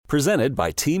Presented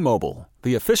by T-Mobile,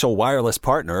 the official wireless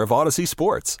partner of Odyssey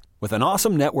Sports. With an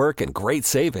awesome network and great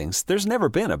savings, there's never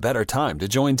been a better time to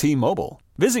join T-Mobile.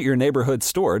 Visit your neighborhood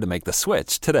store to make the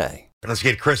switch today. Let's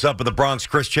get Chris up in the Bronx.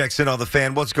 Chris checks in on the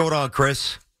Fan. What's going on,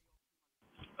 Chris?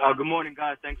 Good morning,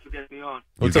 guys. Thanks for getting me on.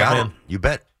 You got it. You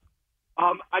bet.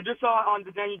 I just saw on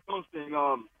the Daniel Jones thing.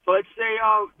 So let's say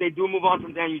they do move on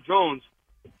from Daniel Jones.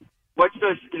 What's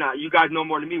the, you guys know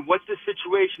more than me. What's the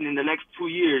situation in the next 2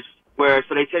 years where,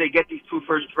 so they say they get these 2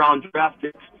 first-round draft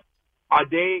picks.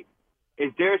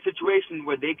 Is there a situation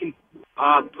where they can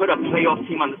put a playoff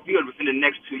team on the field within the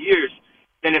next 2 years?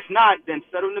 Then if not, then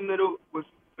settle in the middle with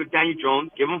Daniel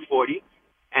Jones, give him 40.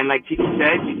 And like Tiki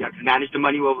said, you have to manage the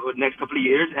money over the next couple of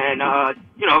years and,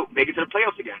 make it to the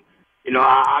playoffs again.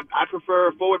 I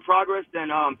prefer forward progress than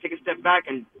take a step back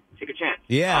and take a chance.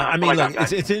 Yeah,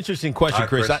 it's an interesting question,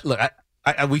 Chris.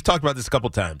 We've talked about this a couple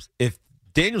times. If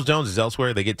Daniel Jones is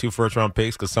elsewhere, they get 2 first-round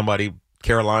picks because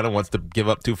Carolina wants to give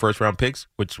up 2 first-round picks,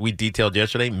 which we detailed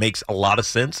yesterday, makes a lot of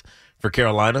sense for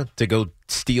Carolina to go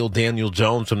steal Daniel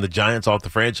Jones from the Giants off the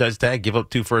franchise tag, give up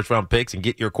 2 first-round picks, and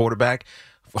get your quarterback,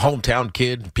 hometown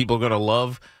kid people are going to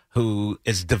love, who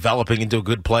is developing into a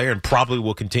good player and probably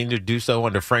will continue to do so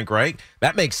under Frank Reich.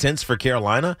 That makes sense for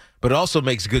Carolina, but it also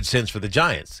makes good sense for the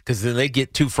Giants because then they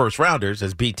get 2 first-rounders,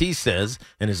 as BT says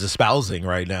and is espousing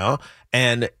right now,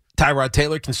 and Tyrod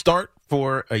Taylor can start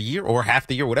for a year or half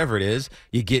the year, whatever it is.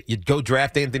 You go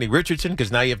draft Anthony Richardson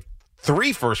because now you have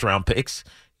 3 first-round picks,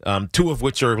 2 of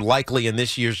which are likely in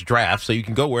this year's draft, so you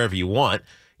can go wherever you want.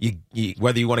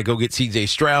 Whether you want to go get C.J.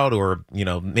 Stroud or,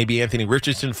 maybe Anthony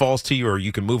Richardson falls to you or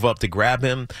you can move up to grab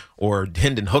him, or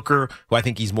Hendon Hooker, who I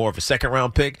think he's more of a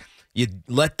second-round pick. You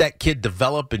let that kid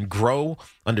develop and grow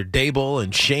under Dable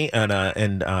and Shane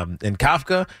and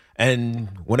Kafka, and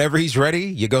whenever he's ready,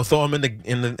 you go throw him in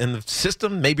the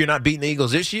system. Maybe you're not beating the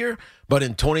Eagles this year, but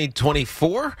in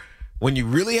 2024, when you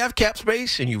really have cap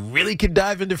space and you really can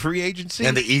dive into free agency.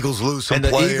 And the Eagles lose some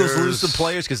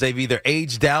players because they've either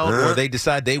aged out or they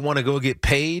decide they want to go get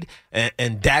paid.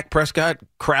 And Dak Prescott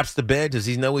craps the bed as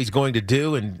he knows he's going to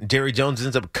do. And Jerry Jones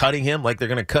ends up cutting him like they're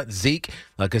going to cut Zeke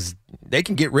because they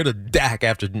can get rid of Dak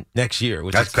after next year,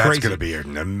 which is crazy. That's going to be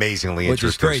an amazingly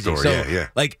interesting story. So,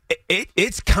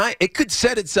 it could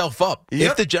set itself up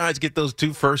if the Giants get those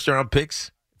 2 first-round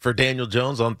picks for Daniel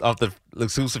Jones off the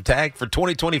exclusive tag for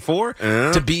 2024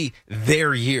 to be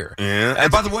their year. Yeah.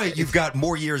 And by the way, you've got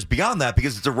more years beyond that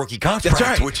because it's a rookie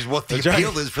contract, which is what the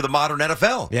appeal is for the modern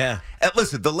NFL. Yeah. And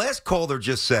listen, the last caller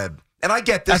just said, and I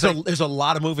get this. There's a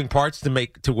lot of moving parts to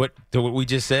make to what we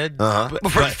just said. But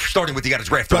starting with you got to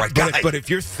draft the right guy. But if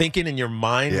you're thinking in your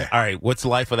mind, all right, what's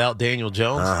life without Daniel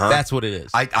Jones? That's what it is.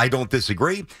 I don't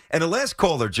disagree. And the last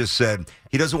caller just said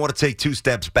he doesn't want to take 2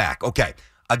 steps back. Okay.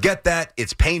 I get that.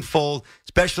 It's painful,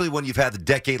 especially when you've had the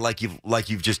decade like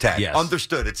you've just had. Yes.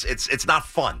 Understood. It's not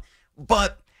fun.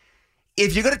 But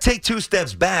if you're going to take 2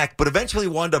 steps back, but eventually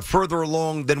wind up further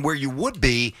along than where you would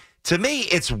be, to me,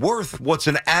 it's worth what's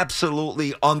an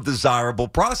absolutely undesirable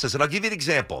process. And I'll give you an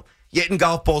example. You're hitting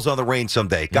golf balls on the range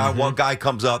someday. One guy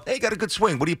comes up, hey, got a good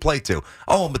swing. What do you play to?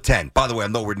 Oh, I'm a 10. By the way,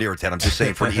 I'm nowhere near a 10. I'm just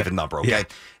saying for an even number, okay? Yeah.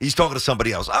 He's talking to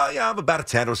somebody else. Oh, yeah, I'm about a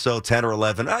 10 or so, 10 or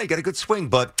 11. Oh, you got a good swing.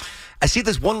 But I see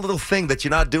this one little thing that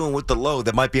you're not doing with the load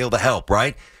that might be able to help,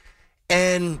 right?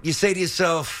 And you say to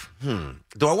yourself,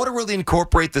 do I want to really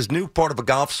incorporate this new part of a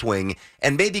golf swing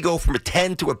and maybe go from a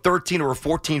 10 to a 13 or a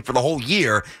 14 for the whole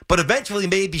year, but eventually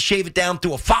maybe shave it down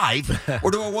to a 5?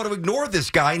 Or do I want to ignore this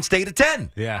guy and stay at a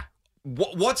 10? Yeah.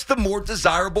 What's the more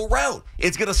desirable route?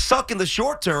 It's going to suck in the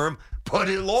short term, but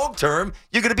in the long term,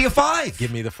 you're going to be a 5.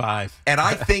 Give me the 5. And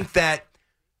I think that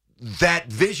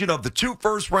vision of the 2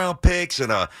 first-round picks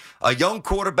and a young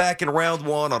quarterback in round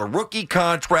 1 on a rookie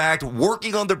contract,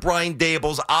 working under Brian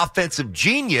Dable's offensive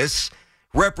genius,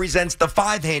 represents the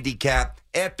 5 handicap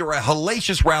after a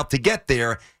hellacious route to get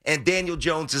there, and Daniel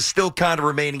Jones is still kind of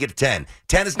remaining at a 10.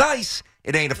 10 is nice.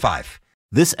 It ain't a 5.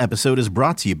 This episode is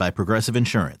brought to you by Progressive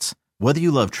Insurance. Whether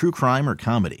you love true crime or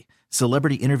comedy,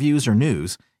 celebrity interviews or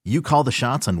news, you call the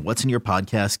shots on what's in your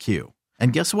podcast queue.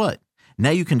 And guess what? Now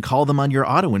you can call them on your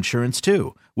auto insurance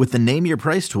too with the Name Your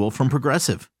Price tool from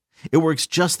Progressive. It works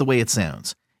just the way it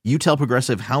sounds. You tell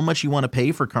Progressive how much you want to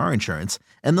pay for car insurance,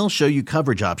 and they'll show you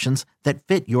coverage options that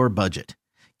fit your budget.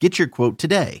 Get your quote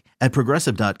today at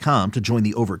Progressive.com to join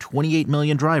the over 28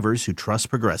 million drivers who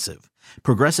trust Progressive.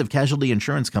 Progressive Casualty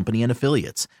Insurance Company and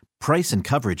Affiliates. Price and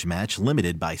coverage match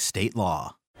limited by state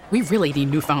law. We really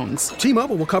need new phones.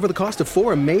 T-Mobile will cover the cost of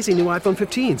 4 amazing new iPhone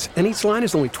 15s, and each line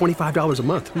is only $25 a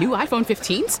month. New iPhone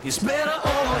 15s? It's better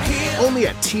over here. Only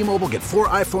at T-Mobile, get 4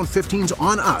 iPhone 15s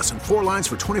on us and 4 lines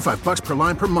for $25 per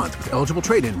line per month with eligible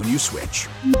trade-in when you switch.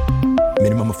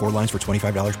 Minimum of 4 lines for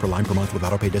 $25 per line per month with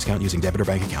autopay discount using debit or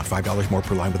bank account. $5 more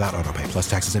per line without autopay, plus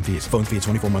taxes and fees. Phone fee at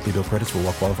 24 monthly bill credits for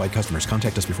well-qualified customers.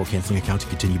 Contact us before canceling account to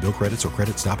continue bill credits or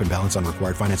credit stop and balance on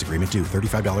required finance agreement due.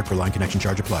 $35 per line connection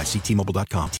charge applies. See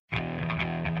T-Mobile.com.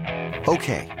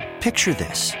 Okay, picture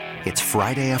this. It's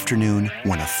Friday afternoon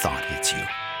when a thought hits you.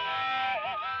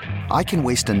 I can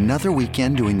waste another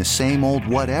weekend doing the same old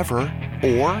whatever,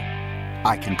 or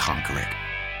I can conquer it.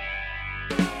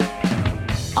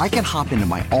 I can hop into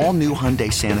my all-new Hyundai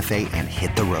Santa Fe and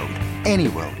hit the road. Any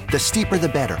road. The steeper, the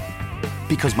better.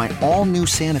 Because my all-new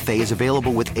Santa Fe is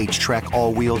available with H-Track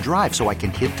all-wheel drive, so I can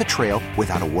hit the trail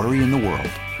without a worry in the world.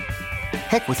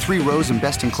 Heck, with 3 rows and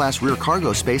best-in-class rear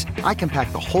cargo space, I can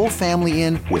pack the whole family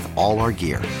in with all our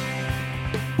gear.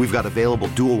 We've got available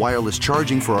dual wireless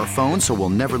charging for our phones, so we'll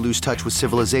never lose touch with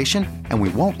civilization, and we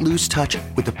won't lose touch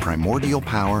with the primordial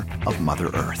power of Mother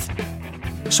Earth.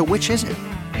 So which is it?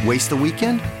 Waste the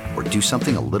weekend or do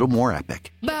something a little more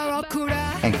epic?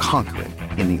 And conquer it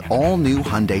in the all-new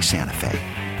Hyundai Santa Fe.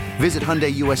 Visit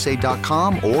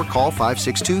HyundaiUSA.com or call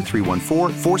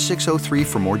 562-314-4603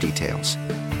 for more details.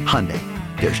 Hyundai,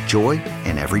 there's joy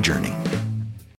in every journey.